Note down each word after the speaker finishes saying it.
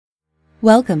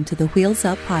Welcome to the Wheels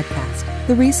Up Podcast,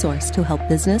 the resource to help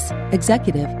business,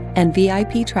 executive, and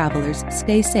VIP travelers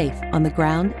stay safe on the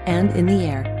ground and in the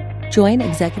air. Join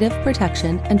Executive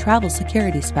Protection and Travel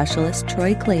Security Specialist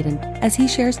Troy Clayton as he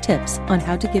shares tips on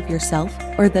how to give yourself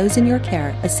or those in your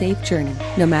care a safe journey,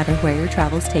 no matter where your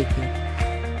travels take you.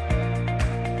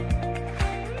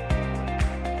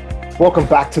 Welcome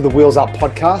back to the Wheels Up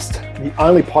Podcast, the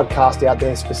only podcast out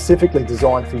there specifically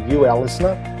designed for you, our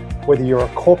listener. Whether you're a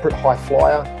corporate high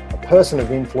flyer, a person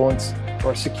of influence,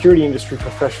 or a security industry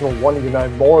professional wanting to know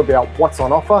more about what's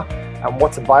on offer and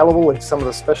what's available in some of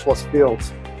the specialist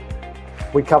fields.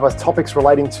 We cover topics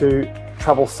relating to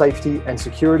travel safety and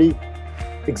security,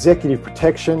 executive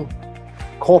protection,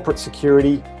 corporate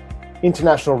security,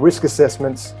 international risk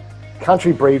assessments,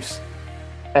 country briefs,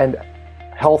 and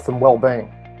health and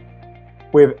well-being.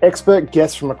 We have expert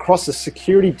guests from across the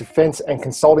security, defense, and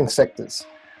consulting sectors.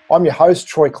 I'm your host,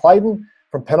 Troy Clayton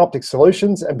from Panoptic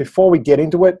Solutions. And before we get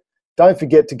into it, don't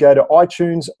forget to go to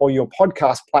iTunes or your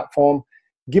podcast platform,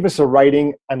 give us a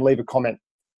rating and leave a comment.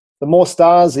 The more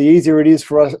stars, the easier it is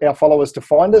for us, our followers to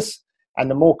find us.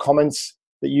 And the more comments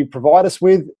that you provide us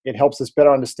with, it helps us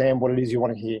better understand what it is you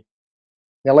want to hear.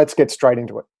 Now let's get straight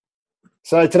into it.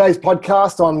 So today's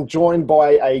podcast, I'm joined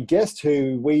by a guest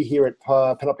who we here at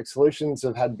Panoptic Solutions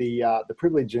have had the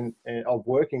privilege of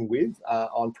working with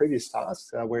on previous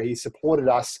tasks where he supported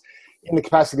us in the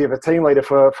capacity of a team leader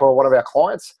for one of our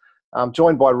clients. I'm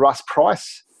joined by Russ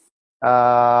Price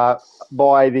of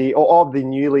the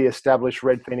newly established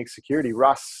Red Phoenix Security.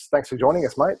 Russ, thanks for joining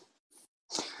us, mate.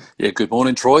 Yeah, good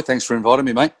morning, Troy. Thanks for inviting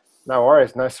me, mate. No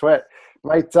worries, no sweat.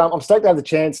 Mate, I'm stoked to have the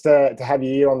chance to have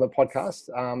you here on the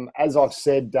podcast. As I've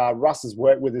said, Russ has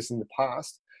worked with us in the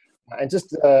past. And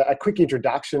just a quick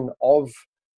introduction of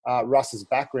Russ's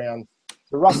background.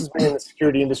 So Russ has been in the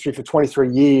security industry for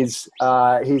 23 years.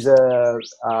 He's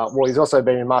also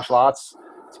been in martial arts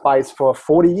space for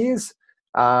 40 years.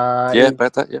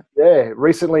 About that, yeah. Yeah,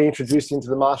 recently introduced into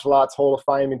the Martial Arts Hall of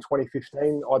Fame in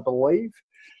 2015, I believe.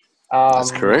 That's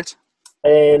correct.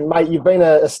 And mate, you've been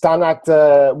a stunt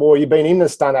actor, you've been in the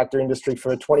stunt actor industry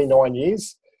for 29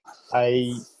 years,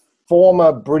 a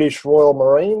former British Royal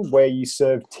Marine where you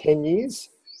served 10 years.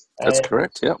 That's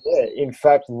correct, yeah. Yeah, in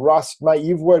fact, Russ, mate,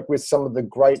 you've worked with some of the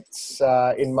greats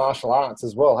in martial arts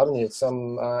as well, haven't you?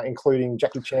 Some, including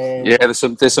Jackie Chan. Yeah,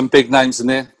 there's some big names in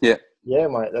there, yeah. Yeah,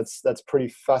 mate, that's pretty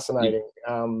fascinating.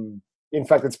 In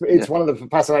fact, it's one of the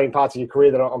fascinating parts of your career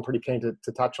that I'm pretty keen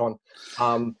to touch on.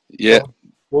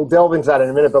 We'll delve into that in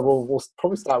a minute, but we'll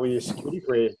probably start with your security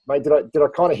career. Mate, did I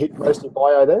kind of hit most of your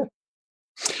bio there?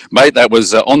 Mate, that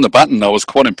was on the button. I was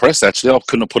quite impressed, actually. I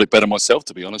couldn't have put it better myself,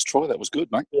 to be honest, Troy. That was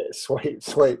good, mate. Yeah, sweet.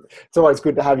 It's always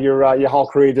good to have your whole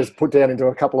career just put down into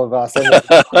a couple of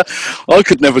sentences. I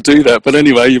could never do that. But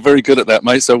anyway, you're very good at that,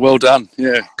 mate, so well done.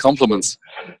 Yeah, compliments.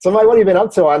 So, mate, what have you been up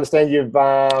to? I understand you've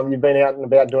been out and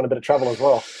about doing a bit of travel as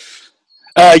well.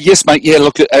 Yes, mate. Yeah,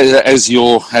 look, as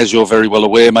you're very well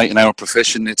aware, mate, in our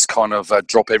profession, it's kind of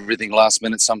drop everything last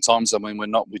minute sometimes. I mean,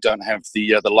 we don't have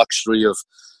the luxury of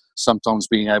sometimes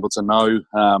being able to know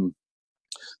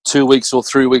 2 weeks or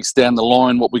 3 weeks down the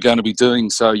line what we're going to be doing.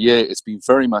 So, yeah, it's been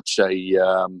very much a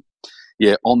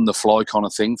on the fly kind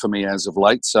of thing for me as of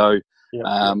late. So,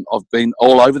 I've been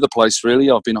all over the place, really.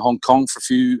 I've been in Hong Kong for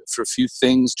a few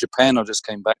things. Japan, I just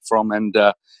came back from, and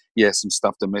some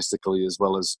stuff domestically as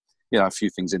well as, a few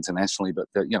things internationally, but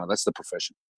that's the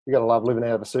profession. You gotta love living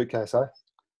out of a suitcase, eh?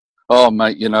 Oh,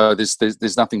 mate,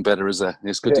 there's nothing better, is there?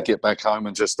 It's good to get back home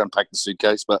and just unpack the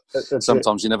suitcase, but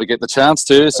sometimes you never get the chance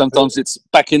to. Sometimes it's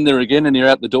back in there again and you're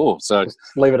out the door. So just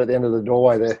leave it at the end of the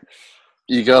doorway there.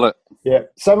 You got it. Yeah.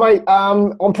 So, mate,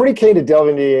 I'm pretty keen to delve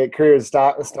into your career and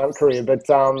stunt career, but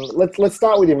let's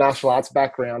start with your martial arts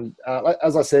background.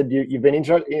 As I said, you've been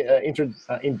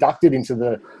inducted into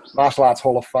the Martial Arts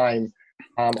Hall of Fame.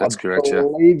 That's correct, yeah. I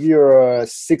believe you're a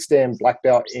 6-dan black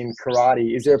belt in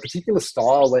karate. Is there a particular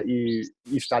style that you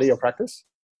study or practice?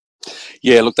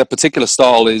 Yeah, look, that particular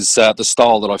style is the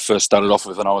style that I first started off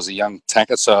with when I was a young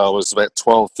tacker. So I was about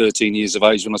 12, 13 years of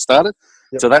age when I started.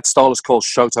 Yep. So that style is called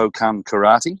Shotokan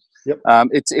Karate. Yep.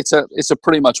 It's a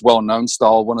pretty much well-known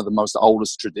style, one of the most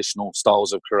oldest traditional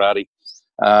styles of karate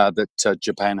that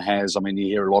Japan has. I mean, you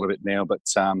hear a lot of it now, but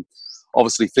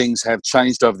obviously things have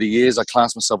changed over the years. I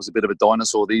class myself as a bit of a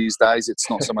dinosaur these days. It's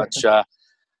not so much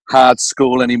hard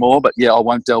school anymore, but yeah, I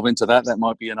won't delve into that. That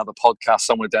might be another podcast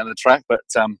somewhere down the track. But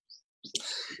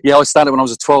I started when I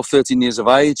was 12, 13 years of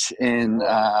age in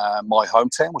my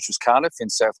hometown, which was Cardiff in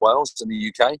South Wales in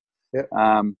the UK. Yep.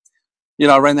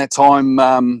 Around that time,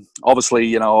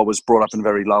 obviously, I was brought up in a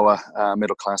very lower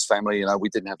middle class family. We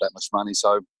didn't have that much money.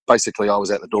 So basically I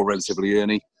was out the door relatively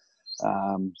early.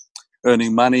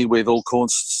 earning money with all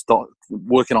kinds,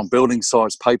 working on building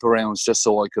sites, paper rounds, just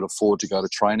so I could afford to go to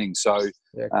training. So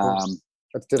Yeah, cool.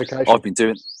 That's dedication. I've been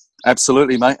doing.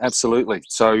 Absolutely, mate. Absolutely.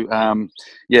 So,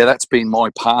 that's been my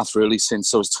path really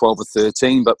since I was 12 or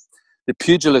 13. But the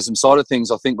pugilism side of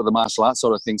things, I think, with the martial arts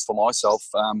side of things for myself,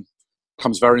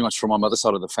 comes very much from my mother's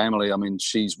side of the family. I mean,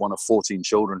 she's one of 14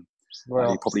 children.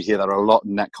 Wow. You probably hear that a lot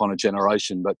in that kind of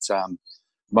generation. But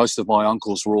most of my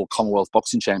uncles were all Commonwealth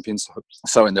boxing champions.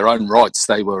 So in their own rights,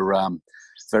 they were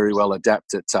very well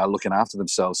adept at looking after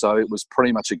themselves. So it was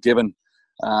pretty much a given.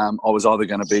 I was either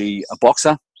going to be a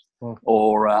boxer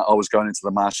or I was going into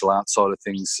the martial arts side of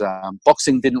things.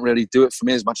 Boxing didn't really do it for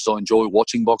me as much as I enjoy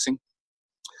watching boxing.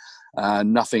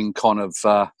 Nothing kind of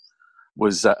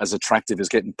was as attractive as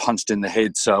getting punched in the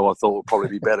head. So I thought it would probably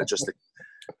be better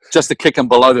just to kick them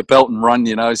below the belt and run,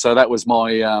 So that was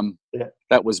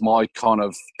my kind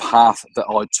of path that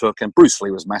I took. And Bruce Lee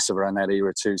was massive around that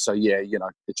era too. So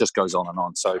it just goes on and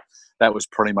on. So that was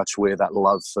pretty much where that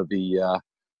love for the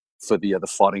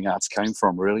fighting arts came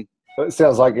from, really. It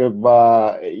sounds like you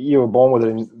were born with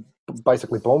it,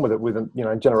 basically born with it, with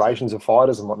generations of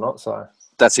fighters and whatnot. So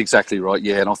that's exactly right,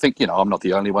 yeah. And I think I'm not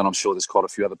the only one. I'm sure there's quite a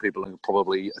few other people who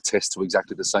probably attest to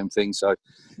exactly the same thing. So,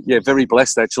 yeah, very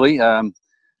blessed actually.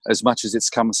 As much as it's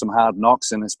come with some hard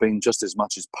knocks, and it's been just as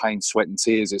much as pain, sweat, and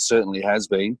tears. It certainly has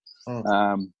been.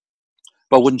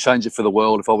 But I wouldn't change it for the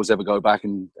world. If I was ever go back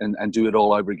and do it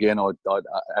all over again, I'd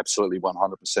absolutely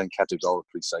 100%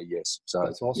 categorically say yes. So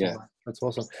that's awesome. Yeah. That's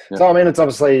awesome. Yeah. So I mean, it's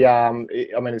obviously,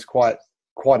 it's quite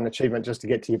an achievement just to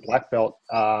get to your black belt,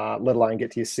 let alone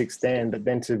get to your sixth dan, but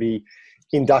then to be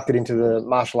inducted into the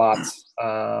Martial Arts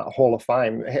Hall of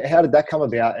Fame. How did that come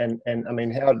about? And I mean,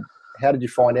 how did you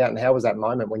find out? And how was that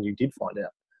moment when you did find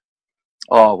out?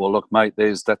 Oh, well, look, mate,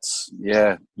 that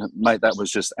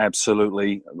was just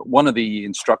absolutely one of the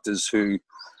instructors who,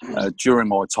 during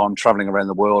my time traveling around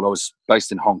the world, I was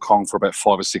based in Hong Kong for about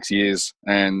 5 or 6 years.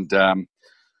 And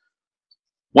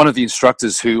one of the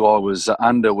instructors who I was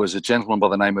under was a gentleman by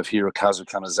the name of Hirokazu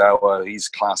Kanazawa. He's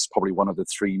classed probably one of the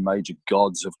 3 major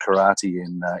gods of karate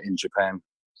in Japan.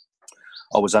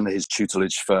 I was under his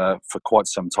tutelage for quite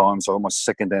some time. So almost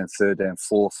second dan, third dan,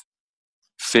 fourth,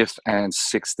 fifth and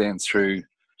sixth dan through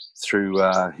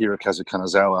Hirokazu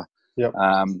Kanazawa. Yep.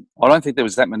 I don't think there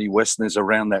was that many Westerners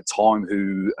around that time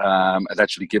who had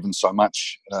actually given so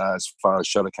much as far as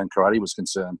Shotokan karate was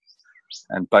concerned.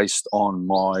 And based on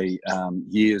my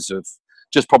years of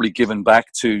just probably given back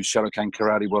to Shotokan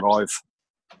karate, what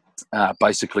I've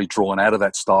basically drawn out of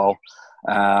that style,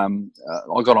 I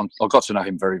got to know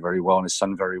him very, very well and his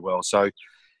son very well. So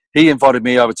he invited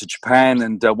me over to Japan,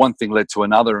 and one thing led to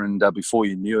another. And before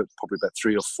you knew it, probably about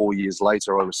 3 or 4 years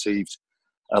later, I received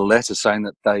a letter saying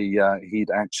that he'd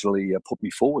actually put me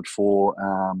forward for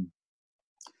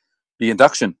the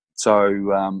induction.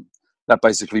 So that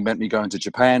basically meant me going to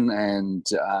Japan and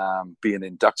being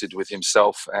inducted with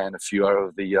himself and a few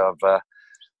of the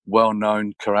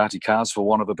well-known karateka's, for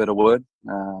want of a better word.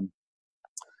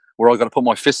 Where I got to put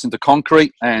my fist into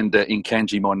concrete and in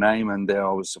kanji my name, and there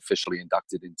I was officially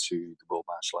inducted into the World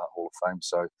Martial Art Hall of Fame.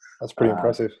 So that's pretty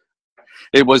impressive.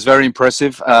 It was very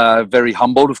impressive, very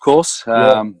humbled, of course.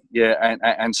 Yeah,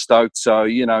 and stoked. So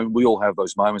we all have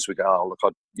those moments. We go, oh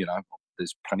look,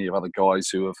 there's plenty of other guys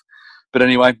who have. But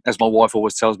anyway, as my wife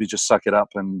always tells me, just suck it up,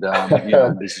 and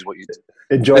this is what you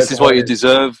enjoy. This is what you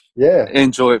deserve. Yeah,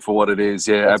 enjoy it for what it is.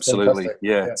 Yeah, that's absolutely. Fantastic.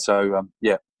 Yeah. So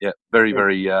very,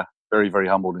 very. Very, very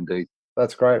humbled indeed.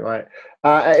 That's great, mate.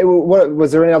 Was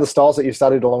there any other styles that you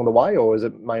studied along the way, or was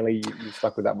it mainly you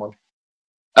stuck with that one?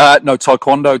 No,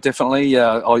 Taekwondo, definitely.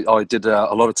 I did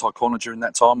a lot of Taekwondo during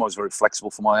that time. I was very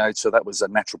flexible for my age, so that was a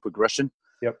natural progression.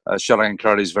 Yep. Shotokan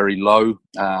karate is very low.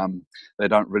 They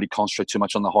don't really concentrate too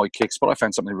much on the high kicks, but I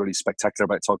found something really spectacular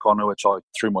about Taekwondo, which I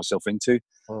threw myself into.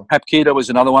 Hapkido was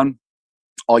another one.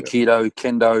 Aikido,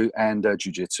 Kendo, and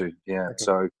Jiu-Jitsu. Yeah, okay.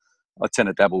 So I tend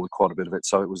to dabble with quite a bit of it,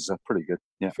 so it was pretty good.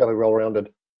 Yeah, fairly well-rounded.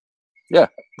 Yeah,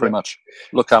 pretty much.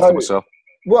 Look after myself.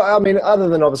 Well, I mean, other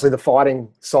than obviously the fighting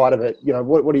side of it,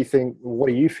 what do you think? What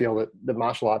do you feel that the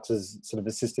martial arts has sort of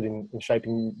assisted in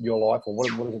shaping your life, or what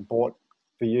has it brought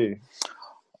for you?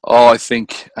 Oh, I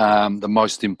think the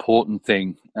most important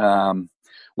thing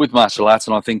with martial arts,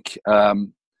 and I think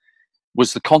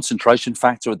was the concentration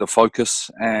factor, the focus,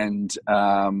 and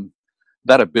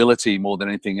that ability more than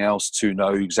anything else to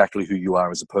know exactly who you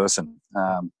are as a person.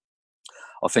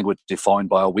 I think we're defined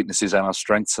by our weaknesses and our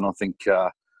strengths, and I think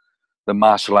the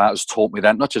martial arts taught me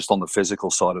that, not just on the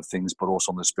physical side of things, but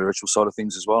also on the spiritual side of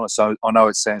things as well. So I know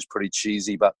it sounds pretty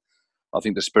cheesy, but I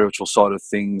think the spiritual side of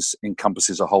things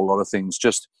encompasses a whole lot of things.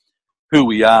 Just who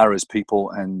we are as people,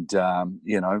 and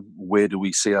where do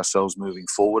we see ourselves moving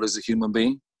forward as a human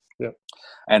being. Yeah.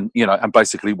 And and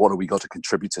basically, what do we got to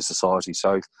contribute to society?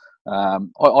 So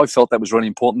I felt that was really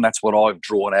important. That's what I've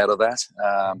drawn out of that,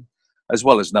 as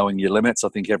well as knowing your limits. I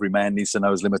think every man needs to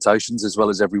know his limitations as well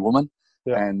as every woman.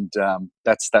 Yeah. And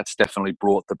that's definitely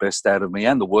brought the best out of me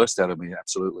and the worst out of me.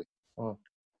 Absolutely. Oh.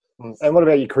 And what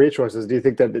about your career choices? Do you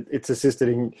think that it's assisted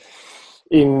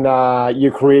in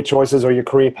your career choices or your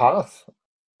career path?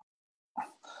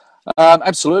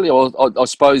 Absolutely. I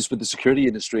suppose with the security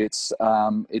industry, it's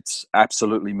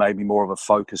absolutely made me more of a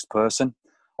focused person.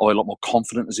 I'm a lot more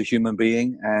confident as a human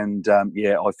being, and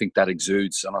I think that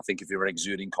exudes. And I think if you're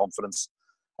exuding confidence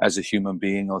as a human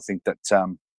being, I think that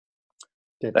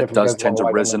that does tend to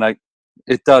resonate.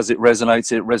 It does. It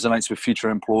resonates. It resonates with future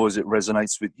employers. It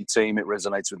resonates with your team. It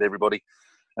resonates with everybody.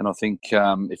 And I think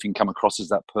if you can come across as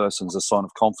that person, as a sign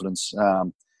of confidence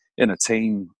in a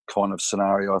team kind of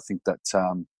scenario, I think that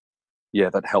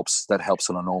that helps. That helps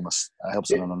in an enormous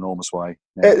way.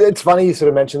 Yeah. It's funny you sort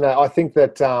of mentioned that. I think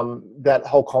that that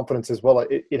whole confidence as well.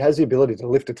 It has the ability to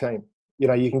lift a team.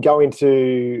 You can go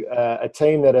into a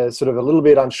team that is sort of a little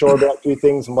bit unsure about a few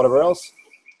things and whatever else.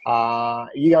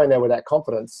 You go in there with that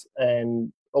confidence,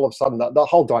 and all of a sudden the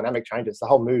whole dynamic changes. The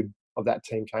whole mood of that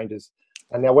team changes.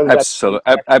 And now, whether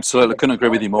absolutely, couldn't agree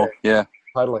with you more. Yeah,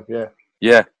 totally.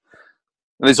 Yeah.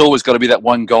 There's always got to be that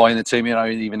one guy in the team.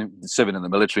 Even serving in the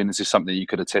military, and this is something you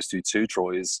could attest to too,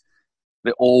 Troy. Is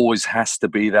there always has to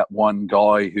be that one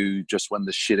guy who just, when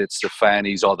the shit hits the fan,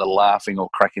 he's either laughing or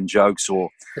cracking jokes or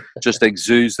just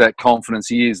exudes that confidence.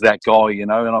 He is that guy,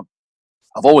 and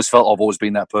I've always felt I've always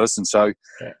been that person. So,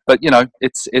 yeah. But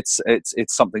it's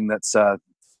something that's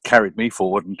carried me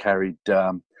forward and carried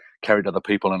other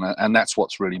people, and that's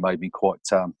what's really made me quite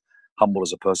humble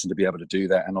as a person to be able to do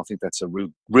that. And I think that's a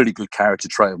really good character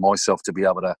trait of myself, to be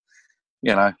able to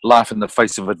laugh in the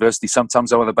face of adversity.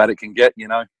 Sometimes, however bad it can get, you're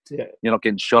not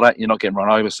getting shot at, you're not getting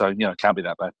run over, so it can't be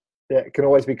that bad. Yeah, it can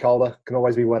always be colder, can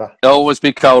always be wetter. Always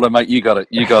be colder, mate. You got it.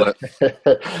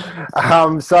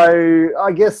 So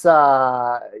I guess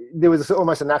there was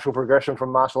almost a natural progression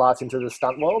from martial arts into the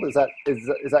stunt world. Is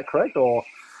that correct, or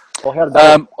how did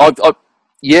that?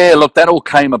 Look, that all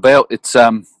came about. It's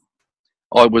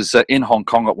I was in Hong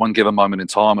Kong at one given moment in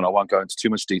time, and I won't go into too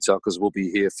much detail because we'll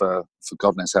be here for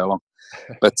God knows how long.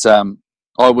 But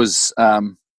I was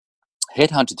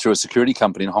headhunted through a security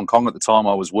company in Hong Kong at the time.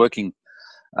 I was working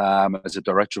as a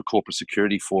director of corporate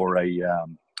security for a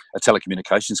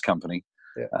telecommunications company.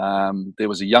 Yeah. There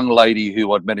was a young lady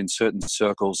who I'd met in certain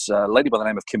circles, a lady by the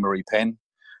name of Kim Marie Penn,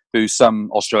 who some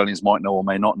Australians might know or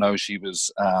may not know. She was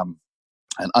an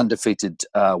undefeated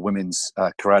women's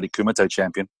karate kumite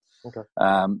champion. Okay.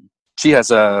 She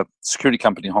has a security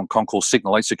company in Hong Kong called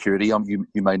Signal 8 Security. You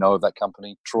may know of that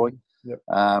company, Troy. Yep.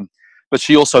 But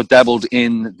she also dabbled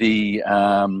in the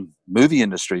movie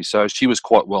industry, so she was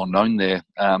quite well known there.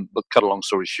 But cut a long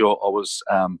story short, I was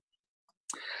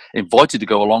invited to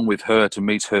go along with her to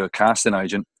meet her casting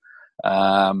agent.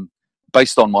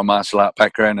 Based on my martial art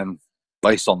background and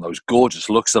based on those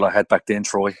gorgeous looks that I had back then,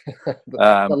 Troy.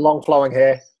 The long flowing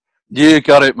hair. You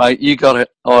got it, mate. You got it.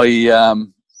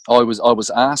 I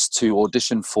was asked to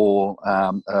audition for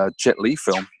a Jet Li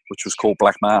film, which was called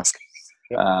Black Mask.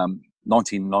 Yep.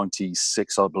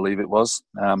 1996, I believe it was.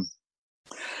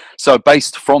 So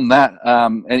based from that,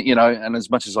 and as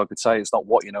much as I could say, it's not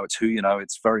what you know, it's who you know.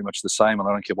 It's very much the same, and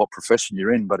I don't care what profession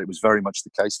you're in, but it was very much the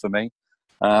case for me.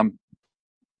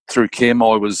 Through Kim,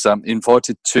 I was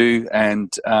invited to,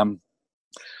 and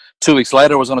 2 weeks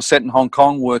later, I was on a set in Hong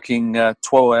Kong working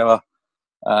 12-hour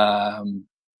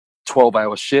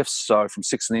shifts, so from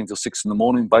 6 in the evening till 6 in the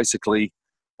morning, basically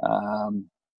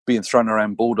being thrown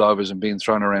around bulldozers and being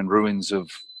thrown around ruins of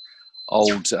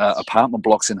old apartment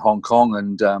blocks in Hong Kong,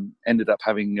 and ended up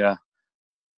having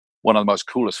one of the most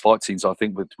coolest fight scenes, I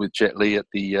think, with Jet Li at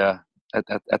the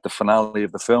finale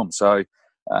of the film. So,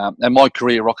 and my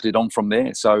career rocketed on from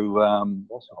there. So, I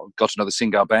got to know the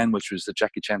Singar Band, which was the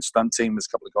Jackie Chan stunt team. There's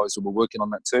a couple of guys who were working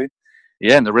on that too.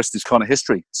 Yeah, and the rest is kind of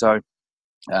history. So,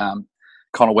 kind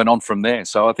of went on from there.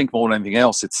 So, I think more than anything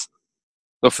else, it's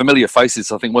the familiar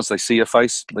faces. I think once they see a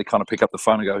face, they kind of pick up the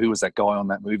phone and go, "Who was that guy on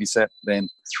that movie set?" Then,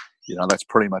 that's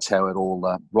pretty much how it all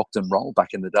rocked and rolled back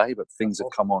in the day. But things have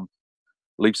come on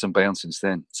leaps and bounds since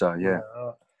then. So yeah,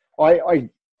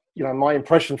 my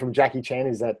impression from Jackie Chan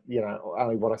is that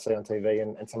only what I see on TV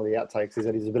and some of the outtakes is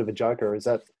that he's a bit of a joker. Is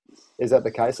that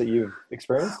the case that you've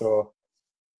experienced, or?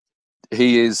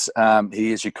 He is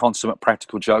your consummate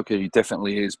practical joker. He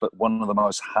definitely is. But one of the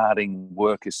most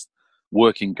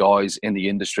working guys in the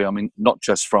industry. I mean, not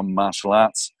just from martial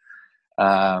arts,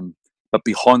 But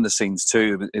behind the scenes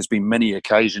too, there's been many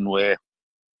occasions where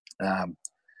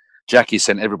Jackie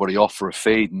sent everybody off for a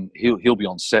feed, and he'll be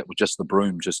on set with just the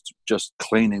broom, just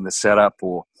cleaning the setup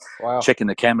or checking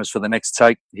the cameras for the next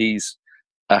take. He's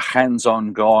a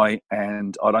hands-on guy,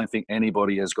 and I don't think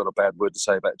anybody has got a bad word to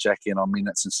say about Jackie, and I mean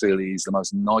that sincerely. He's the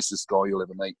most nicest guy you'll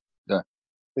ever meet. Yeah.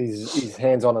 He's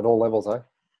hands-on at all levels, eh?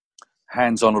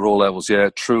 Hands-on at all levels, yeah.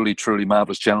 Truly, truly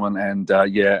marvellous gentleman, and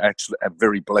actually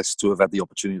very blessed to have had the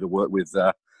opportunity to work with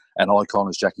an icon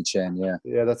as Jackie Chan, yeah.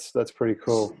 Yeah, that's pretty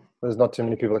cool. There's not too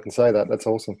many people that can say that. That's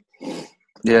awesome.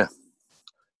 Yeah.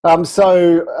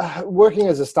 So working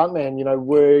as a stuntman,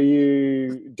 were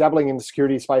you dabbling in the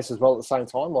security space as well at the same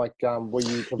time? Like, were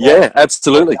you? Yeah,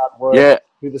 absolutely. Yeah.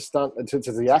 To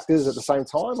the actors at the same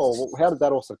time, or how did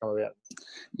that also come about?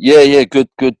 Yeah.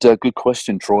 Good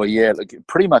question, Troy. Yeah,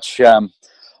 pretty much.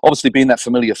 Obviously, being that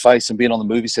familiar face and being on the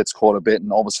movie sets quite a bit,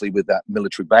 and obviously with that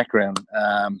military background,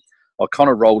 I kind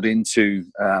of rolled into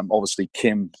obviously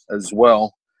Kim as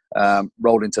well.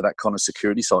 Rolled into that kind of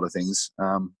security side of things.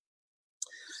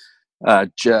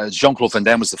 Jean-Claude Van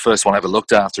Damme was the first one I ever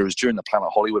looked after. It was during the Planet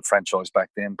Hollywood franchise back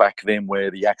then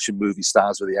where the action movie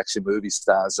stars were the action movie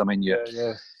stars. I mean,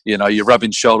 you're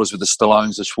rubbing shoulders with the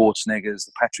Stallones, the Schwarzeneggers,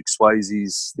 the Patrick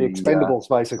Swayzes. The Expendables,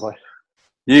 basically.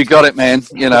 You got it, man.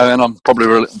 And I'm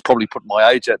probably putting my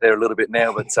age out there a little bit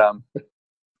now, but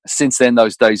since then,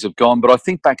 those days have gone. But I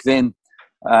think back then,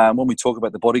 when we talk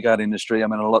about the bodyguard industry, I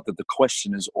mean, a lot that the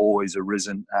question has always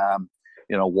arisen.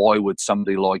 Why would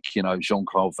somebody like,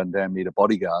 Jean-Claude Van Damme need a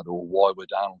bodyguard, or why would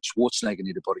Arnold Schwarzenegger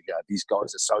need a bodyguard? These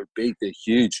guys are so big, they're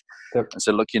huge. Yep. And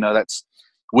so, look,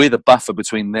 we're the buffer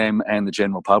between them and the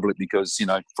general public because,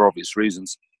 for obvious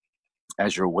reasons,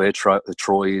 as you're aware, Troy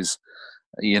is,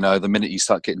 the minute you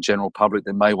start getting general public,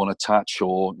 they may want to touch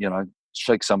or,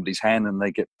 shake somebody's hand and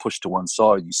they get pushed to one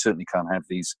side. You certainly can't have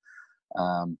these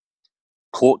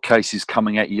court cases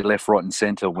coming at you left, right and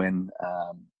centre when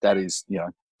that is,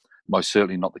 most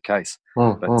certainly not the case.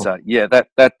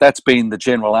 That's been the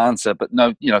general answer. But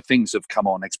no, things have come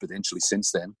on exponentially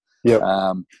since then.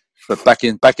 Yeah. But back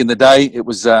in the day, it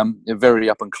was very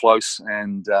up and close,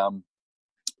 and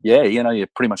you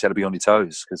pretty much had to be on your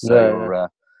toes because they were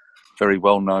very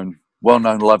well known,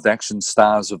 loved action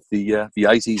stars of the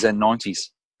 80s and 90s.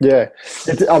 Yeah,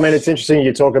 it's interesting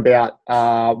you talk about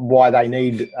why they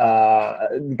need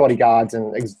bodyguards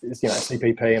and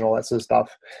CPP and all that sort of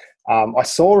stuff. I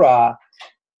saw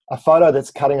a photo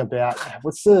that's cutting about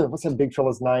what's that big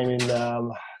fella's name in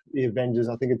the Avengers?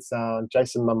 I think it's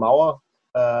Jason Momoa.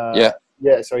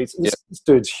 Yeah. So this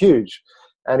dude's huge,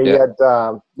 and he had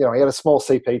he had a small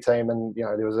CP team, and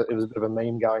it was a bit of a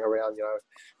meme going around,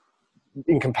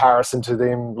 in comparison to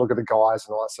them. Look at the guys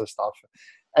and all that sort of stuff.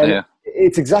 And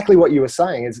it's exactly what you were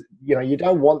saying. Is you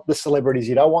don't want the celebrities,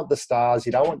 you don't want the stars,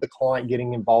 you don't want the client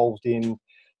getting involved in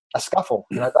a scuffle.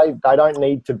 They don't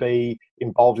need to be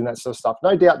involved in that sort of stuff.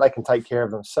 No doubt they can take care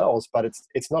of themselves, but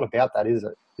it's not about that, is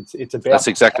it? It's about that's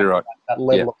exactly right. That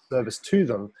level of service to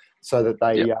them, so that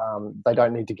they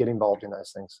don't need to get involved in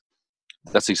those things.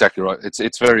 That's exactly right.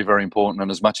 It's very, very important.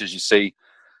 And as much as you see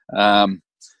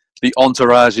the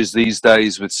entourages these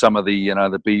days with some of the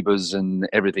the Biebers and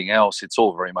everything else, it's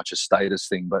all very much a status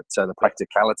thing. But the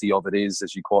practicality of it is,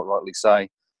 as you quite rightly say,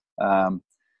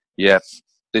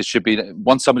 there should be,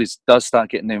 once somebody does start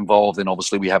getting involved, then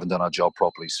obviously we haven't done our job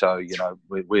properly. So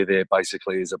we're there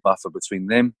basically as a buffer between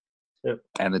them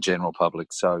and the general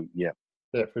public. So yeah,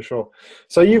 for sure.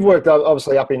 So you've worked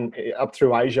obviously up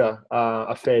through Asia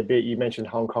a fair bit. You mentioned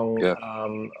Hong Kong. Yeah.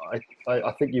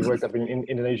 I think you've worked up in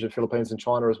Indonesia, Philippines, and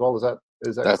China as well. Is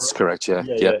that That's correct? Yeah.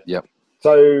 Yeah.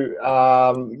 So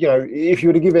if you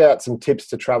were to give out some tips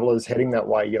to travellers heading that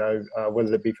way,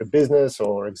 whether it be for business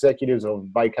or executives or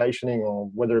vacationing, or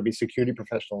whether it be security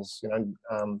professionals,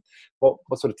 what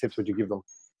sort of tips would you give them?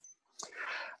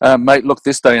 Mate, look,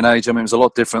 this day and age, it was a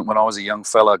lot different when I was a young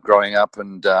fella growing up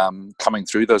and coming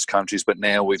through those countries. But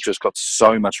now we've just got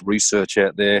so much research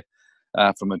out there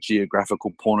from a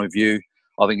geographical point of view.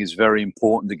 I think it's very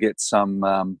important to get some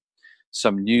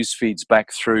news feeds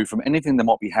back through from anything that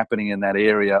might be happening in that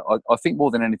area. I think more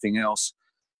than anything else,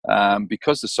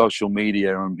 because the social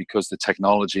media and because the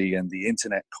technology and the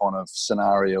internet kind of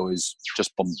scenario is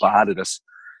just bombarded us,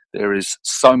 there is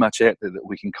so much out there that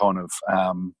we can kind of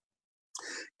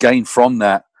gain from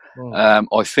that.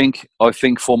 I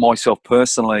think for myself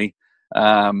personally,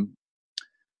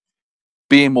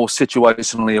 being more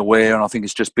situationally aware, and I think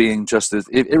it's just being just as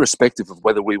irrespective of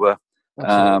whether we were,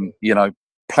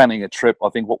 planning a trip. I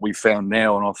think what we've found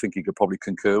now, and I think you could probably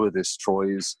concur with this,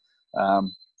 Troy, is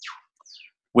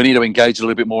we need to engage a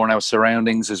little bit more in our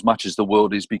surroundings. As much as the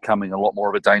world is becoming a lot more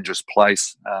of a dangerous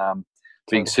place,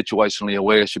 being situationally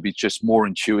aware should be just more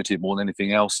intuitive more than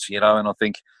anything else, you know. And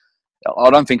I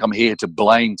don't think I'm here to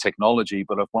blame technology,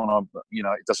 but it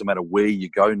doesn't matter where you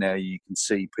go now, you can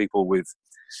see people with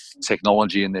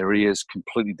technology in their ears,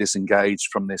 completely disengaged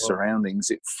from their surroundings.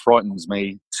 It frightens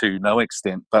me to no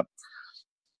extent. But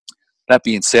that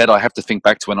being said, I have to think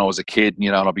back to when I was a kid, you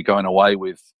know, and I'd be going away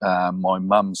with my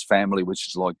mum's family, which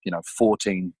is like, you know,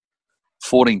 14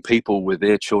 people with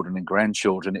their children and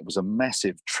grandchildren. It was a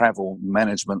massive travel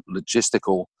management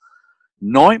logistical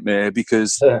nightmare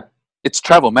because it's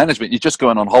travel management. You're just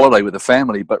going on holiday with a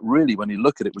family, but really when you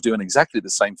look at it, we're doing exactly the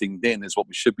same thing then as what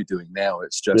we should be doing now.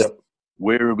 It's just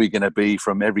where are we going to be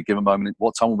from every given moment?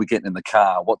 What time are we getting in the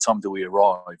car? What time do we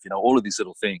arrive? You know, all of these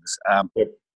little things.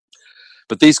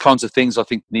 But these kinds of things I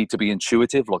think need to be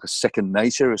intuitive, like a second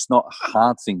nature. It's not a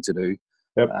hard thing to do.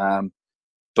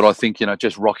 But I think, you know,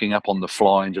 just rocking up on the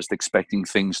fly and just expecting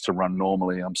things to run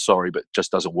normally, I'm sorry, but it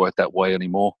just doesn't work that way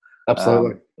anymore.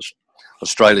 Absolutely.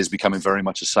 Australia is becoming very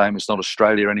much the same. It's not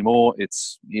Australia anymore.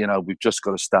 It's, you know, we've just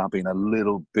got to start being a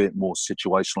little bit more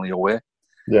situationally aware.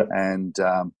 And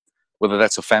whether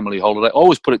that's a family holiday, I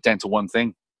always put it down to one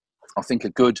thing. I think a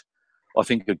good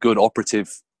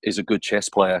operative is a good chess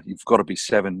player. You've got to be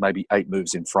 7, maybe 8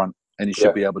 moves in front, and you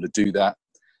should be able to do that,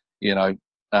 you know,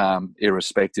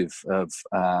 irrespective of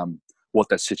what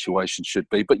that situation should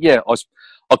be. But yeah,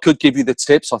 I could give you the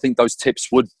tips. I think those tips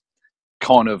would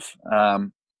kind of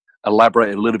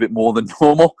elaborate a little bit more than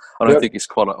normal. I don't think it's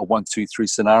quite a 1, 2, 3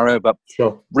 scenario, but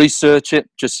research it,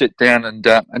 just sit down and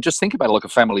just think about it like a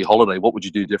family holiday. What would you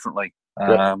do differently?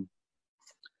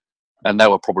 And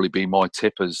that would probably be my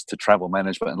tip as to travel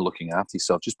management and looking after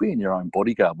yourself. Just being your own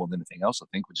bodyguard more than anything else, I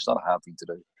think, which is not a hard thing to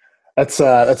do. That's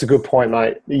a good point,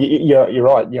 mate. You're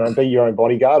right. You know, be your own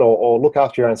bodyguard or look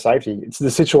after your own safety. It's the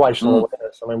situational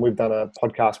awareness. I mean, we've done a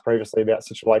podcast previously about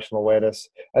situational awareness.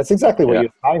 That's exactly what you're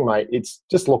saying, mate. It's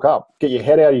just look up, get your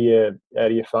head out of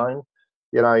your phone.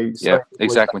 You know,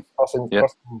 exactly.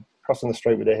 Crossing the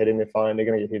street with their head in their phone, they're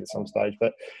going to get hit at some stage.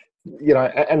 But you know,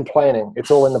 and planning.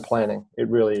 It's all in the planning. It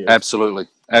really is. Absolutely.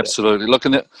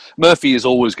 Looking at Murphy is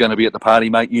always going to be at the party,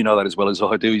 mate. You know that as well as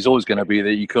I do. He's always going to be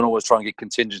there. You can always try and get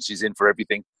contingencies in for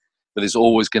everything, but there's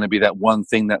always going to be that one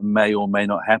thing that may or may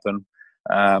not happen.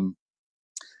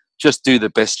 Just do the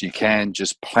best you can.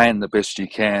 Just plan the best you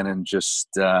can, and just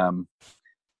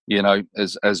you know,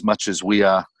 as much as we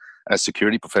are as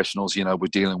security professionals, you know, we're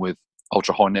dealing with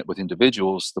ultra high net worth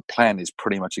individuals. The plan is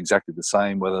pretty much exactly the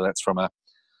same, whether that's from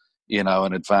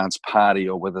an advanced party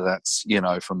or whether that's, you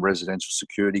know, from residential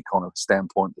security kind of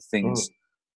standpoint,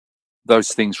 those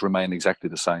things remain exactly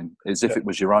the same. As if it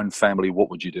was your own family, what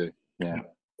would you do? Yeah.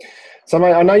 So,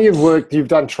 mate, I know you've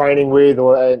done training with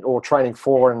or training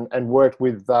for and worked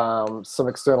with some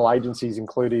external agencies,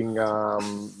 including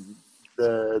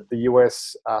the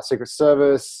US Secret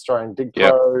Service, Australian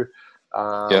DigPro,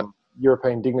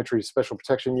 European Dignitary Special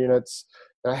Protection Units.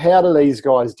 Now, how do these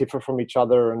guys differ from each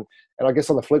other? And I guess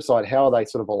on the flip side, how are they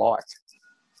sort of alike?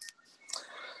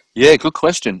 Yeah, good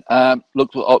question.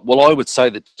 Look, well, I would say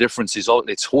the difference is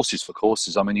it's horses for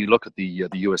courses. I mean, you look at the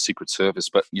US Secret Service,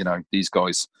 but, you know, these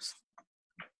guys,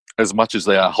 as much as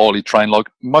they are highly trained, like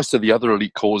most of the other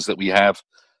elite corps that we have,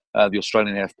 the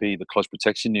Australian AFP, the Close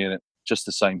Protection Unit, just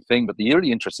the same thing. But the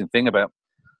really interesting thing about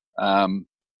the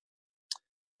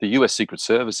US Secret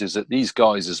Service is that these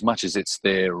guys, as much as it's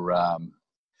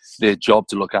their job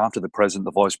to look after the president,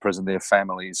 the vice president, their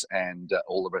families, and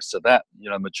all the rest of that, you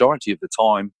know, majority of the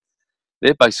time,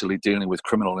 they're basically dealing with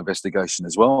criminal investigation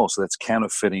as well. So that's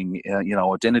counterfeiting, you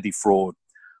know, identity fraud,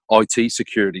 IT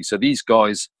security. So these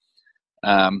guys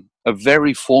are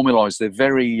very formalized. They're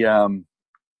very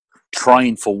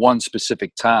trained for one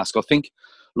specific task. I think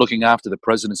looking after the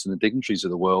presidents and the dignitaries of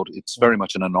the world, it's very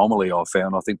much an anomaly, I've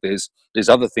found. I think there's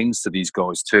other things to these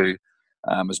guys too.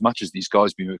 As much as these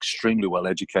guys being extremely well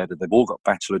educated, they've all got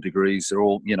bachelor degrees. They're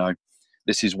all, you know,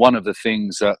 this is one of the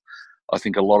things that I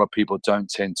think a lot of people don't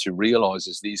tend to realize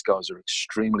is these guys are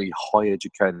extremely high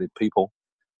educated people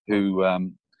who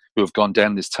have gone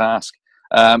down this task.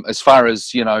 As far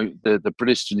as, you know, the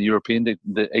British and the European,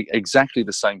 they're exactly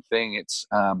the same thing. It's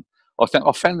I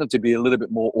found them to be a little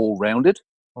bit more all-rounded.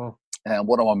 And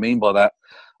what do I mean by that?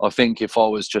 I think if I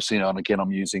was just, you know, and again,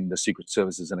 I'm using the Secret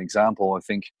Service as an example, I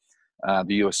think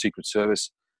the US Secret Service,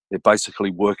 they're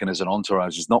basically working as an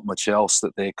entourage. There's not much else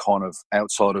that they're kind of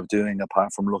outside of doing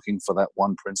apart from looking for that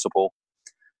one principle.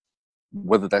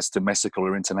 Whether that's domestic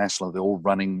or international, they're all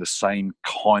running the same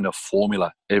kind of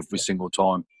formula every single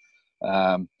time.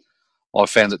 I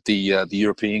found that the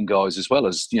European guys, as well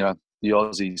as, you know, the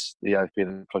Aussies, the AFP,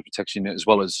 the Close Protection Unit, as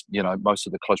well as, you know, most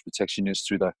of the Close Protection Units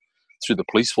through the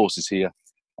police forces here,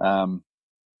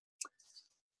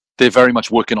 they're very much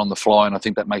working on the fly, and I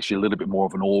think that makes you a little bit more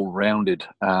of an all-rounded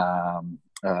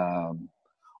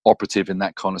operative in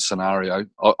that kind of scenario.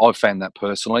 I found that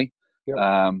personally. Yep.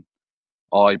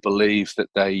 I believe that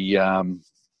they are,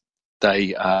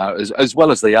 as well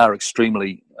as they are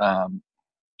extremely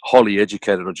highly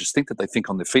educated. I just think that they think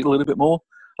on their feet a little bit more.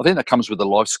 I think that comes with a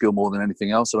life skill more than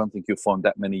anything else. I don't think you'll find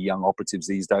that many young operatives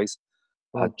these days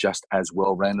are just as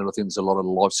well-rounded. I think there's a lot of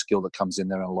life skill that comes in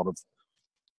there and a lot of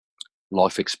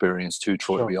life experience too,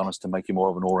 Troy, to be honest, to make you more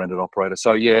of an all-rounded operator.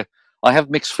 So, yeah, I have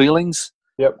mixed feelings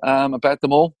about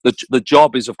them all. The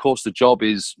job is, of course, the job,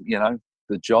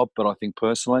 but I think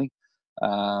personally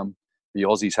the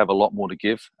Aussies have a lot more to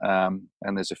give, and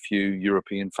there's a few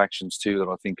European factions too that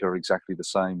I think are exactly the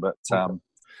same, but a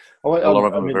lot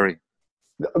of them are very...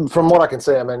 From what I can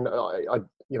see, I mean, I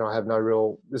have no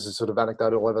real... This is sort of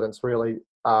anecdotal evidence, really.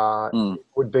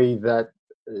 Would be that,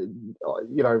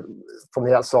 from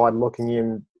the outside looking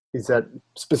in, is that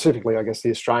specifically, I guess,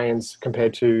 the Australians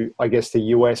compared to, I guess, the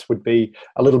US would be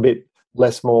a little bit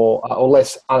less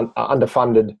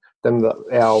underfunded than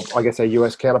our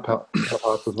US counterparts as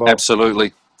well.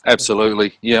 Absolutely.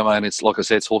 Yeah, man, it's like I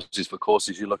said, it's horses for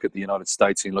courses. You look at the United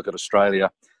States and you look at Australia.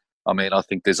 I mean, I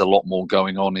think there's a lot more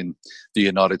going on in the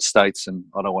United States, and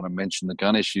I don't want to mention the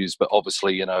gun issues, but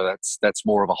obviously, that's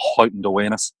more of a heightened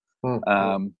awareness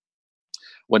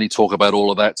when you talk about all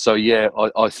of that. So, yeah,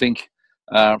 I think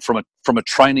from a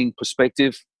training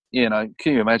perspective, can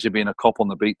you imagine being a cop on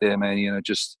the beat there, man? I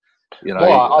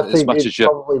think it's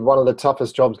probably one of the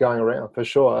toughest jobs going around, for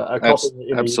sure. A cop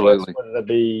in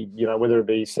the US, whether it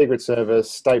be Secret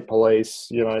Service, state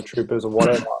police, troopers or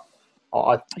whatever.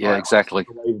 I exactly.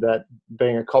 believe that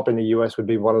being a cop in the US would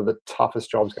be one of the toughest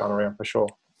jobs going around, for sure.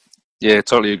 Yeah,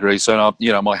 totally agree. So,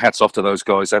 my hat's off to those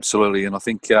guys, absolutely. And I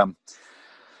think,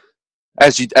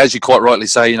 as you quite rightly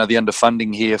say, the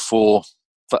underfunding here for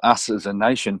us as a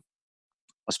nation,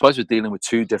 I suppose we're dealing with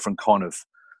two different kind of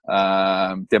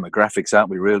demographics, aren't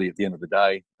we, really, at the end of the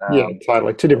day? Yeah,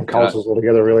 totally. Two different cultures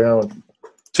altogether, really, aren't we?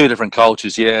 Two different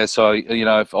cultures, yeah. So,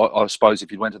 I suppose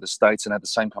if you went to the States and had the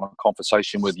same kind of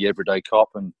conversation with the everyday cop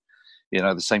and,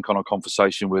 the same kind of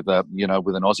conversation with,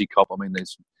 with an Aussie cop, I mean,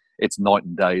 it's night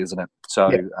and day, isn't it? So,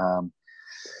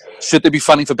 should there be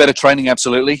funding for better training?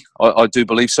 Absolutely. I do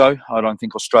believe so. I don't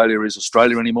think Australia is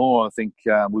Australia anymore. I think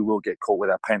we will get caught with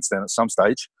our pants down at some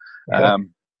stage. Okay.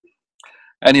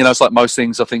 And, it's like most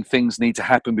things, I think things need to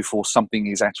happen before something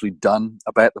is actually done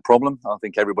about the problem. I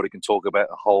think everybody can talk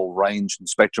about a whole range and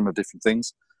spectrum of different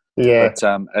things. Yeah.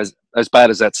 But as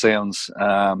bad as that sounds,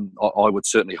 I would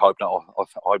certainly hope not.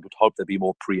 I would hope they'd be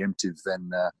more preemptive than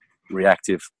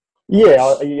reactive.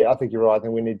 Yeah, I think you're right. I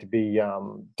think we need to be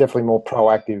definitely more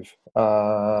proactive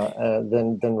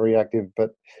than reactive.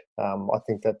 But I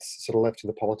think that's sort of left to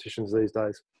the politicians these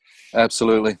days.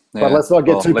 Absolutely. Yeah. But let's not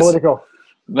get too political.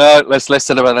 No, less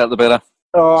said about that, the better.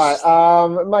 All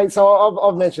right, mate. So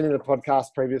I've mentioned in the podcast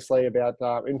previously about,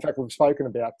 in fact, we've spoken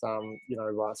about,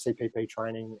 CPP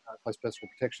training, close personal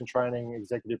protection training,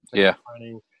 executive protection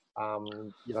training.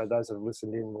 Those that have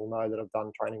listened in will know that I've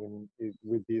done training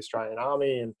with the Australian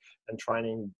Army and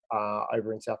training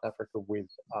over in South Africa with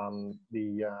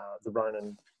the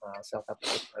Ronin South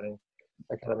Africa Training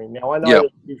Academy. Now, I know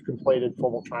that you've completed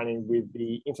formal training with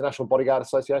the International Bodyguard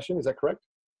Association. Is that correct?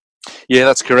 Yeah,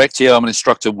 that's correct. Yeah, I'm an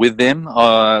instructor with them.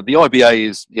 The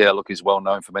IBA is well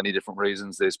known for many different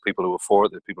reasons. There's people who are for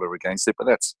it, there's people who are against it, but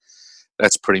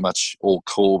that's pretty much all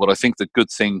cool. But I think the good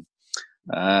thing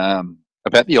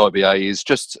about the IBA is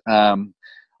just, I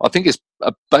think it's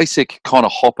a basic kind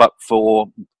of hop up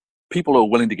for people who are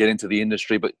willing to get into the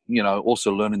industry, but,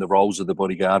 also learning the roles of the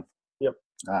bodyguard. Yep.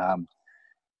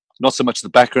 Not so much the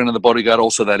background of the bodyguard,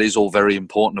 also that is all very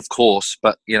important, of course,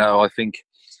 but, I think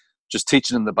just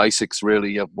teaching them the basics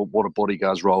really of what a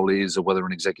bodyguard's role is or whether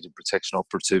an executive protection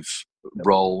operative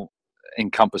role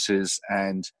encompasses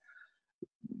and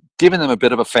giving them a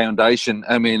bit of a foundation.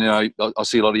 I mean, I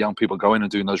see a lot of young people going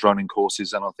and doing those running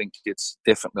courses, and I think it's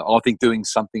definitely, I think doing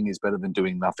something is better than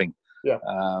doing nothing. Yeah,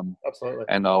 absolutely.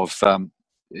 And I've,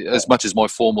 as much as my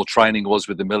formal training was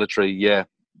with the military,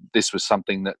 this was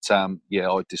something that, I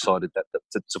decided that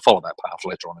to follow that path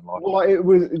later on in life. Well,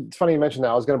 it's funny you mentioned that.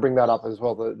 I was going to bring that up as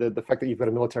well, the fact that you've got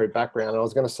a military background. And I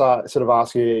was going to sort of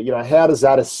ask you, how does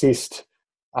that assist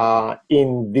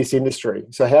in this industry?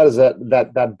 So how does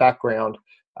that background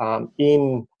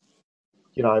in,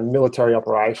 military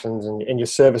operations and your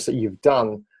service that you've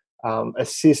done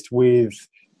assist with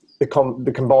the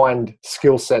combined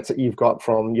skill sets that you've got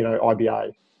from,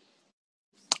 IBA?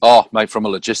 Oh, mate, from a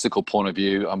logistical point of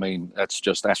view, I mean, that's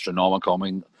just astronomical. I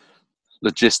mean,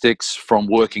 logistics from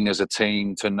working as a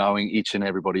team to knowing each and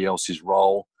everybody else's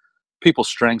role, people's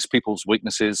strengths, people's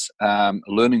weaknesses,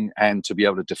 learning and to be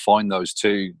able to define those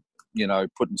two, you know,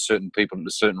 putting certain people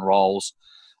into certain roles,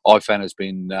 I found has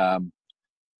been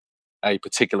a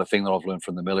particular thing that I've learned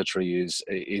from the military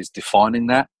is defining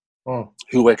that.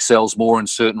 Who excels more in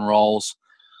certain roles,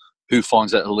 who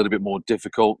finds that a little bit more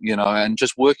difficult, you know, and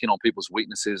just working on people's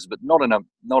weaknesses, but not in a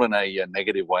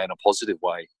negative way, in a positive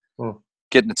way.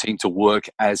 Getting the team to work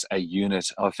as a unit.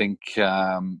 I think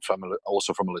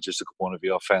also from a logistical point of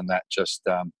view, I found that just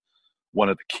one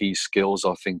of the key skills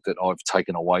I think that I've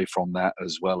taken away from that,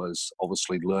 as well as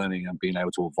obviously learning and being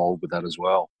able to evolve with that as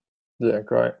well. Yeah,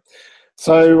 great.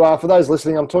 So for those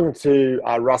listening, I'm talking to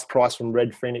Russ Price from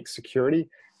Red Phoenix Security,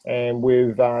 and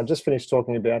we've just finished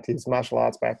talking about his martial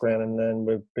arts background, and then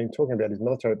we've been talking about his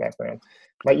military background.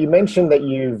 Mate, you mentioned that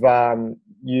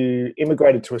you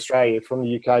immigrated to Australia from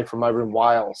the UK from over in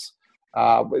Wales.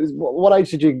 What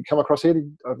age did you come across here?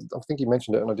 I think you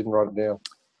mentioned it and I didn't write it down.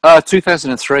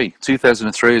 2003.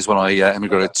 2003 is when I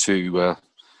emigrated to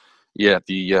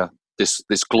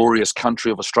this glorious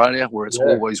country of Australia, where it's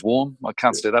always warm. I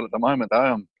can't say that at the moment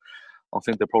though. I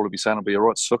think they'll probably be saying I'll be all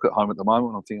right suck at home at the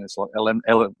moment. I think it's like 11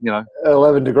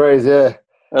 degrees, yeah.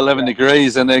 11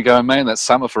 degrees, and they're going, man, that's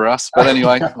summer for us. But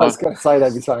anyway, I was going to say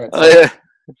they'd be saying it.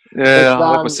 Yeah. I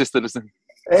let my sister listen.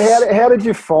 How did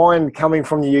you find coming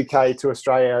from the UK to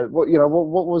Australia? What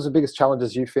was the biggest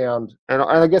challenges you found, and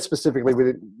I guess specifically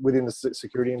within the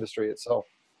security industry itself?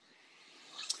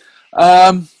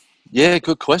 Yeah,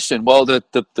 good question. Well, the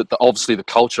obviously the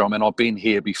culture. I mean, I've been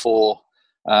here before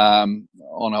on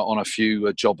a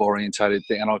few job orientated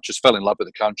things, and I just fell in love with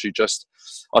the country. Just,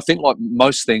 I think like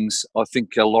most things, I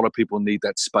think a lot of people need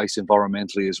that space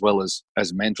environmentally as well as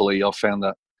mentally. I found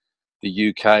that the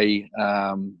UK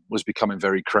was becoming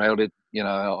very crowded. You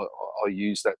know, I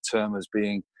use that term as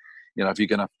being, you know, if you're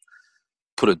going to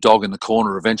put a dog in the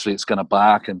corner, eventually it's going to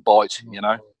bark and bite. You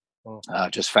know,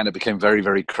 just found it became very,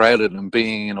 very crowded. And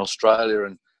being in Australia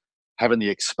and having the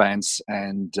expanse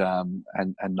and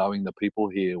knowing the people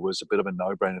here was a bit of a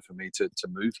no-brainer for me to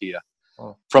move here.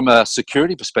 From a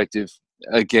security perspective,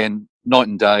 again, night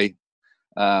and day.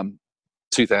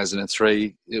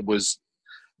 2003, it was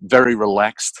very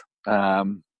relaxed.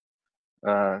 Kind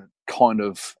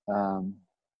of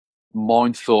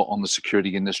mind thought on the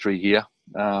security industry here.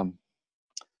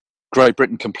 Great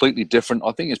Britain, completely different.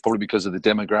 I think it's probably because of the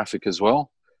demographic as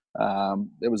well.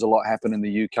 There was a lot happening in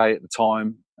the UK at the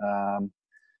time.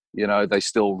 You know, they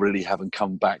still really haven't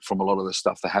come back from a lot of the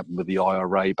stuff that happened with the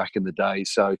IRA back in the day.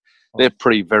 So they're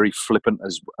pretty very flippant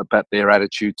about their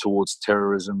attitude towards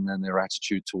terrorism and their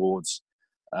attitude towards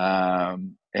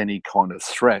any kind of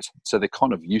threat. So they're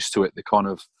kind of used to it. They're kind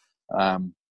of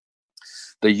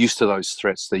they're used to those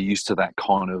threats. They're used to that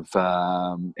kind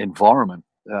of environment.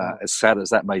 As sad as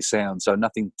that may sound, so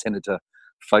nothing tended to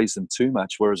faze them too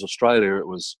much. Whereas Australia, it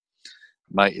was,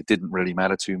 mate, it didn't really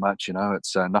matter too much. You know,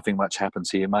 it's nothing much happens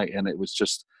here, mate. And it was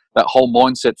just that whole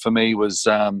mindset for me was,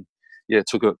 it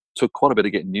took quite a bit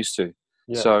of getting used to.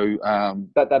 Yeah. So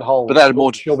that whole, but that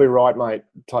more, you'll be right, mate,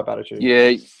 type attitude.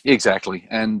 Yeah, exactly.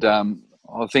 And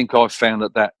I think I've found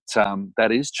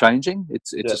that is changing.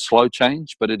 It's a slow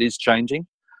change, but it is changing.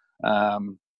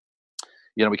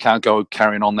 You know, we can't go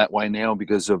carrying on that way now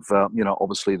because of, you know,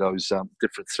 obviously those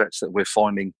different threats that we're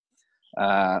finding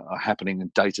are happening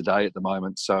day to day at the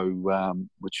moment. So,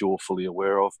 which you're fully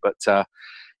aware of. But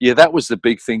that was the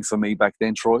big thing for me back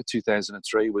then, Troy.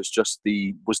 2003 was just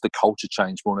the culture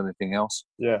change more than anything else.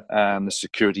 Yeah. The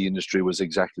security industry was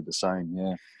exactly the same.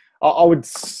 Yeah. I would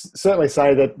certainly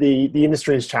say that the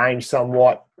industry has changed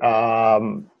somewhat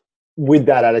with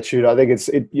that attitude. I think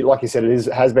like you said,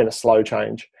 has been a slow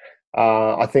change.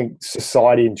 I think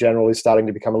society in general is starting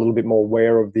to become a little bit more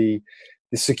aware of the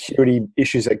security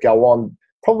issues that go on.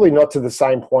 Probably not to the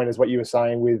same point as what you were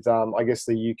saying with, I guess,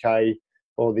 the UK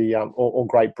or or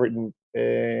Great Britain,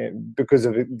 because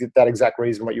of that exact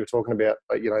reason what you were talking about.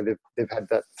 You know, they've had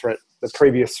that threat, the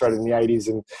previous threat in the 80s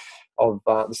and of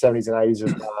the 70s and 80s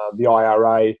of the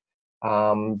IRA.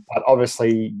 But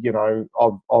obviously, you know,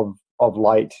 of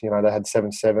late, you know, they had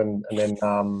 7/7, and then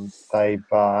they've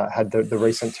had the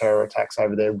recent terror attacks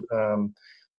over there.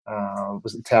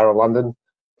 Was it Tower of London?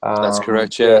 That's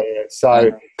correct. Yeah.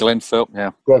 So Glenfell.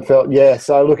 Yeah. Glenfell. Yeah.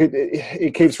 So look,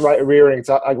 it keeps rearing its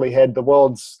ugly head. The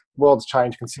world's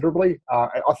changed considerably.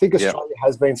 I think Australia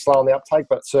has been slow on the uptake,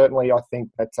 but certainly I think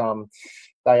that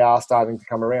they are starting to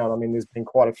come around. I mean, there's been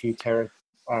quite a few terror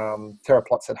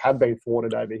plots that have been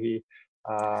thwarted over here.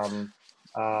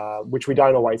 Which we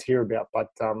don't always hear about, but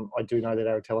I do know that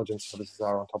our intelligence services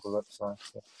are on top of it. So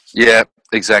yeah,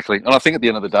 exactly. And I think at the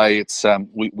end of the day, it's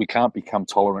we can't become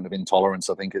tolerant of intolerance.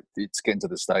 I think it's getting to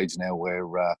the stage now where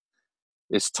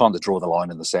it's time to draw the line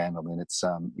in the sand. I mean, it's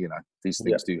these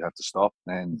things do have to stop,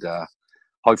 and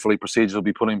hopefully procedures will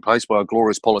be put in place by our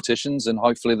glorious politicians, and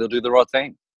hopefully they'll do the right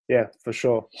thing. Yeah, for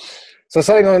sure. So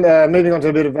moving on to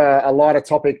a bit of a lighter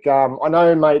topic. I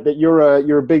know, mate, that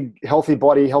you're a big healthy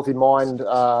body, healthy mind,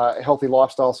 healthy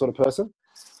lifestyle sort of person.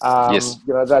 Yes.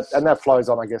 That flows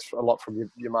on, I guess, a lot from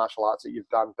your martial arts that you've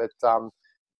done. But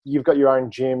you've got your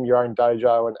own gym, your own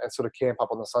dojo, and sort of camp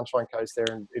up on the Sunshine Coast there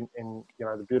in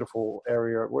the beautiful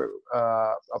area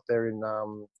up there in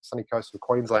sunny coast of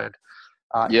Queensland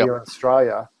here in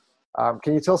Australia.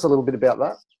 Can you tell us a little bit about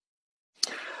that?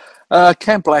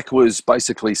 Camp Black was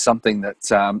basically something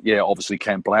that, obviously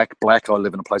Camp Black. I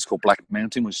live in a place called Black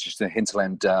Mountain, which is just in the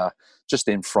hinterland, just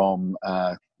in from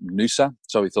Noosa.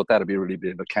 So we thought that'd be a really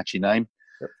bit of a catchy name.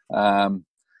 Yep.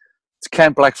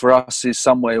 Camp Black for us is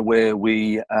somewhere where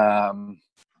we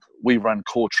run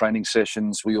core training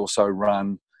sessions. We also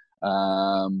run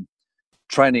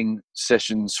training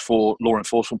sessions for law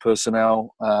enforcement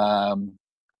personnel,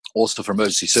 also for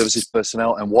emergency services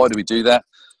personnel. And why do we do that?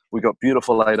 We've got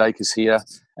beautiful 8 acres here,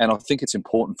 and I think it's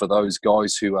important for those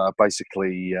guys who are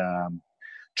basically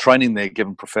training their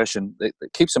given profession. It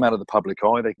keeps them out of the public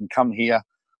eye. They can come here.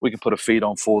 We can put a feed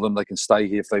on for them. They can stay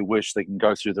here if they wish. They can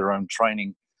go through their own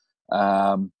training,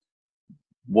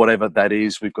 whatever that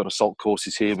is. We've got assault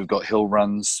courses here. We've got hill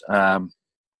runs,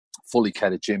 fully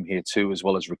catered gym here too, as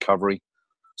well as recovery,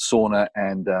 sauna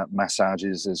and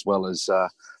massages, as well as the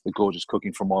gorgeous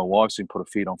cooking from my wife. So we can put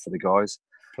a feed on for the guys.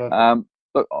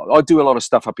 But I do a lot of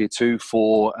stuff up here too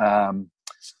for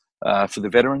the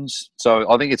veterans. So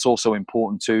I think it's also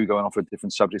important too, going off of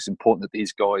different subjects, important that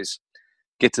these guys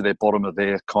get to their bottom of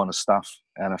their kind of stuff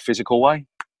in a physical way.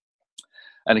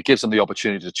 And it gives them the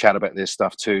opportunity to chat about their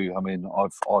stuff too. I mean,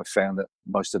 I've found that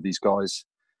most of these guys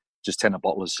just tend to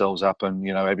bottle themselves up, and,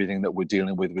 everything that we're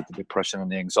dealing with the depression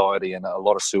and the anxiety, and a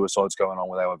lot of suicides going on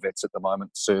with our vets at the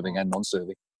moment, serving and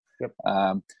non-serving. Yep.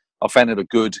 I found it a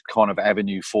good kind of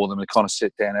avenue for them to kind of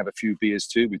sit down, have a few beers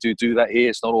too. We do that here.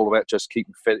 It's not all about just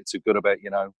keeping fit. It's good about,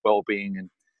 well-being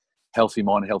and healthy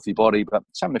mind, healthy body, but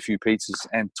it's having a few pizzas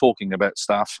and talking about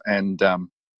stuff, and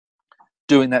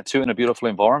doing that too in a beautiful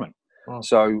environment. Oh.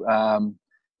 So, I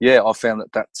found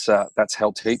that's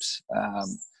helped heaps.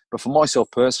 But for myself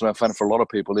personally, I found for a lot of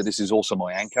people, this is also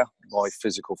my anchor. My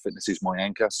physical fitness is my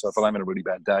anchor. So if I'm having a really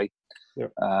bad day,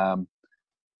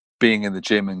 being in the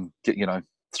gym and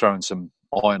throwing some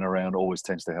iron around always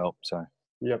tends to help. So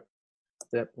yep,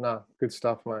 no, good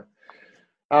stuff, mate.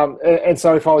 And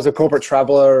so if I was a corporate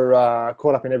traveller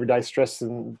caught up in everyday stress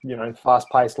and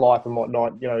fast-paced life and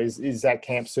whatnot, is that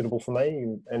camp suitable for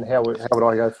me? And how would I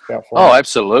go about finding? Oh,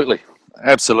 absolutely.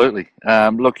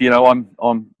 Look,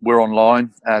 we're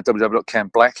online,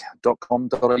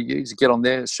 www.campblack.com.au. You get on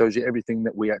there, it shows you everything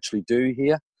that we actually do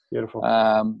here. Beautiful.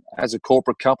 As a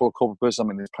corporate couple or corporate person, I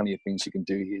mean, there's plenty of things you can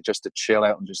do here just to chill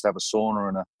out and just have a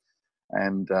sauna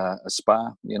and a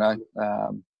spa.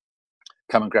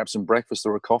 Come and grab some breakfast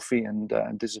or a coffee and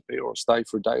disappear, or stay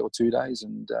for a day or 2 days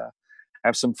and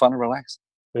have some fun and relax.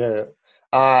 Yeah.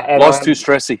 Life's too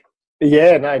stressy.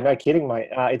 Yeah, no kidding, mate.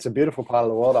 It's a beautiful part of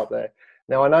the world up there.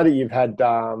 Now, I know that you've had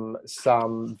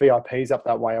some VIPs up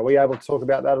that way. Are we able to talk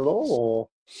about that at all, or?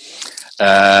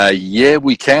 Yeah,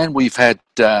 we can. We've had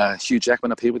Hugh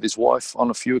Jackman up here with his wife on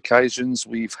a few occasions.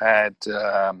 We've had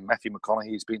Matthew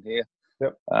McConaughey's been here.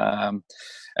 Yep.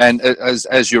 And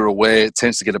as you're aware, it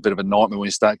tends to get a bit of a nightmare when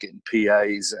you start getting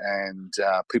PAs and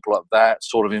people like that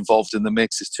sort of involved in the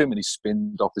mix. There's too many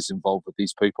spin doctors involved with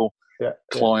these people. Yeah.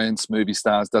 Clients, movie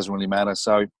stars, doesn't really matter.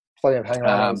 So plenty of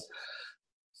hang-ons.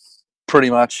 Pretty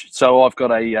much. So we've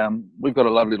got a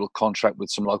lovely little contract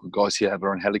with some local guys here, have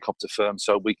our own helicopter firm,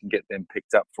 so we can get them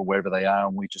picked up from wherever they are,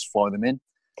 and we just fly them in.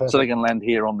 Perfect. So they can land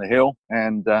here on the hill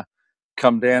and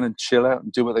come down and chill out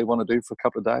and do what they want to do for a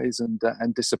couple of days and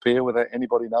disappear without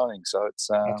anybody knowing. So it's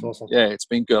that's awesome. Yeah, it's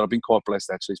been good. I've been quite blessed,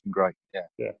 actually. It's been great.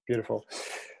 Yeah, beautiful.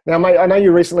 Now, mate, I know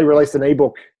you recently released an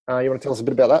ebook. You want to tell us a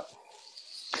bit about that?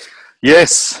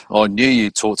 Yes, I knew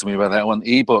you'd talk to me about that one.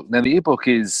 Ebook. Now, the ebook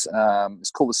is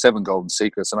it's called The 7 Golden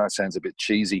Secrets. I know it sounds a bit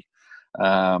cheesy.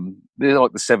 They're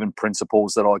like the 7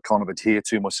 principles that I kind of adhere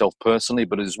to myself personally,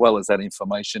 but as well as that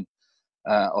information,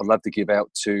 I'd love to give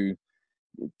out to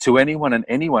anyone and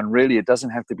anyone, really. It doesn't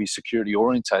have to be security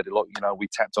orientated. Like, we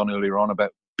tapped on earlier on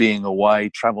about being away,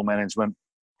 travel management,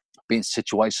 being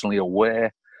situationally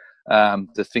aware.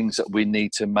 The things that we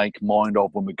need to make mind of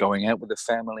when we're going out with the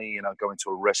family, going to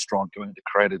a restaurant, going to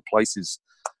crowded places,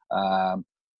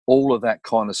 all of that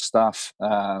kind of stuff,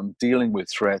 dealing with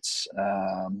threats,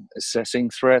 assessing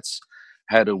threats.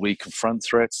 How do we confront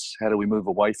threats? How do we move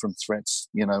away from threats?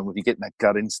 When you get that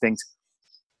gut instinct,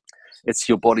 it's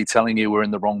your body telling you we're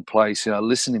in the wrong place.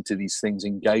 Listening to these things,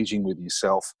 engaging with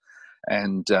yourself,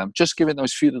 and just giving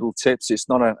those few little tips. It's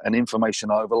not an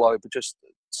information overload, but just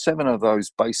 7 of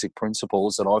those basic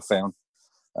principles that I found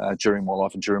during my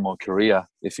life and during my career,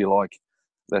 if you like,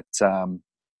 that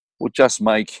will just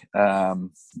make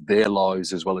their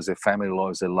lives, as well as their family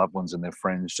lives, their loved ones and their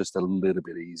friends, just a little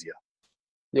bit easier.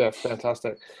 Yeah,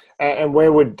 fantastic. And where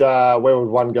would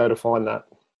one go to find that?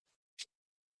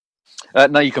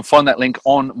 Now, you can find that link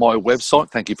on my website.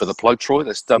 Thank you for the plug, Troy.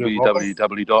 That's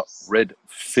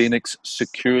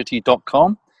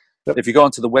www.redphoenixsecurity.com. Yep. If you go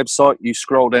onto the website, you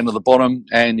scroll down to the bottom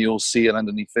and you'll see it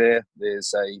underneath there.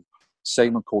 There's a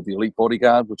segment called the Elite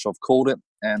Bodyguard, which I've called it,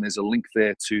 and there's a link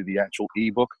there to the actual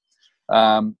ebook.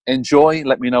 Enjoy,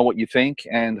 let me know what you think,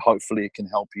 and hopefully it can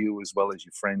help you as well as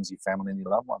your friends, your family, and your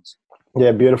loved ones.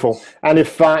 Yeah, beautiful. And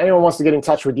if anyone wants to get in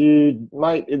touch with you,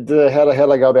 mate, how do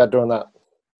they go about doing that?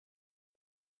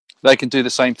 They can do the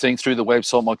same thing through the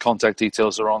website. My contact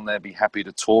details are on there. Be happy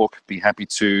to talk, be happy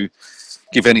to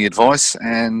give any advice,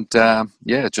 and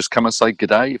just come and say good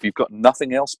day if you've got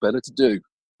nothing else better to do.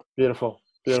 Beautiful.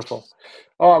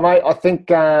 All right, mate, I think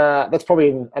that's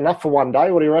probably enough for one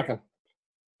day. What do you reckon?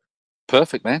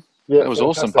 Perfect, man. Yeah, that was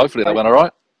fantastic. awesome. Hopefully that went all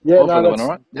right. Yeah,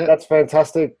 that's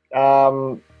fantastic.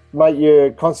 Mate, you're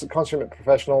a consummate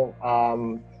professional.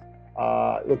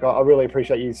 Look, I really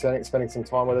appreciate you spending some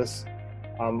time with us.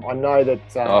 I know that...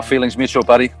 feelings mutual,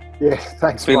 buddy. Yeah,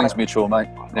 thanks. Feelings mutual, mate.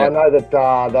 Yeah. I know that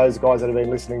those guys that have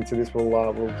been listening to this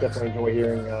will definitely enjoy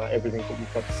hearing everything that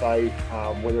you've got to say,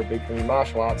 whether it be from your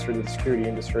martial arts through to the security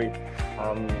industry,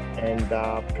 and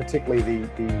particularly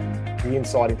the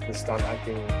insight into the stunt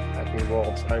acting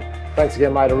world. So thanks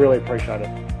again, mate. I really appreciate it.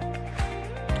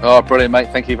 Oh, brilliant, mate.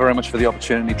 Thank you very much for the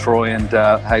opportunity, Troy. And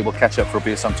hey, we'll catch up for a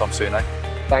beer sometime soon, eh?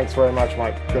 Thanks very much,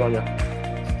 mate. Good on you.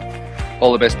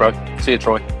 All the best, bro. See you,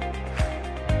 Troy.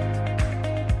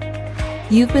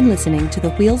 You've been listening to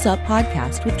the Wheels Up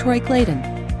podcast with Troy Clayton.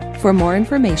 For more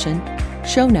information,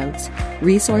 show notes,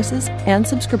 resources, and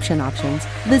subscription options,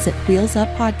 visit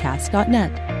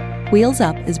wheelsuppodcast.net. Wheels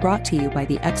Up is brought to you by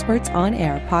the Experts on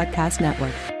Air Podcast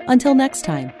Network. Until next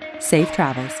time, safe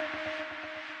travels.